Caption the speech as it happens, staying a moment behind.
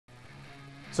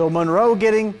So Monroe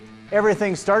getting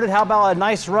everything started. How about a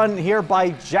nice run here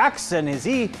by Jackson as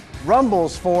he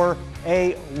rumbles for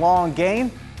a long gain,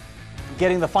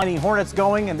 getting the Fighting Hornets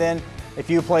going, and then a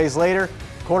few plays later,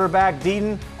 quarterback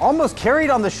Deaton almost carried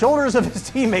on the shoulders of his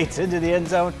teammates into the end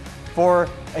zone for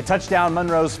a touchdown,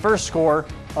 Monroe's first score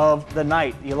of the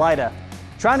night. Elida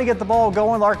trying to get the ball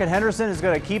going. Larkin Henderson is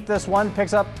going to keep this one,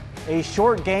 picks up a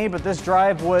short gain, but this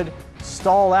drive would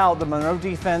stall out. The Monroe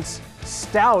defense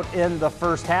stout in the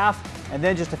first half, and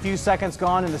then just a few seconds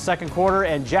gone in the second quarter,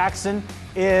 and Jackson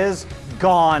is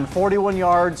gone. 41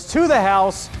 yards to the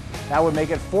house. That would make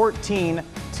it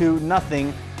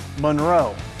 14-0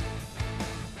 Monroe.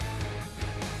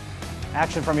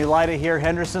 Action from Elida here.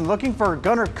 Henderson looking for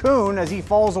Gunnar Kuhn as he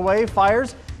falls away,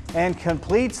 fires, and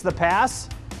completes the pass.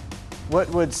 What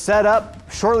would set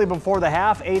up shortly before the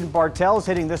half, Aiden Bartels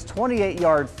hitting this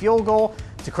 28-yard field goal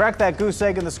to crack that goose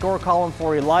egg in the score column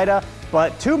for Elida,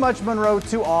 but too much Monroe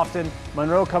too often.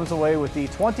 Monroe comes away with the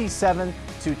 27-10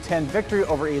 victory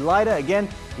over Elida. Again,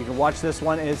 you can watch this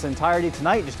one in its entirety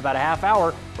tonight, just about a half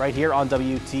hour, right here on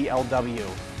WTLW.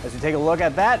 As we take a look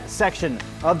at that section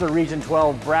of the Region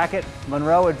 12 bracket,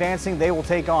 Monroe advancing, they will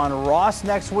take on Ross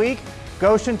next week.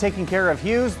 Goshen taking care of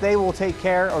Hughes. They will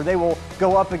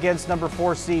go up against number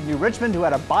 4 seed New Richmond, who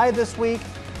had a bye this week,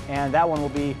 and that one will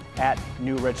be at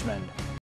New Richmond.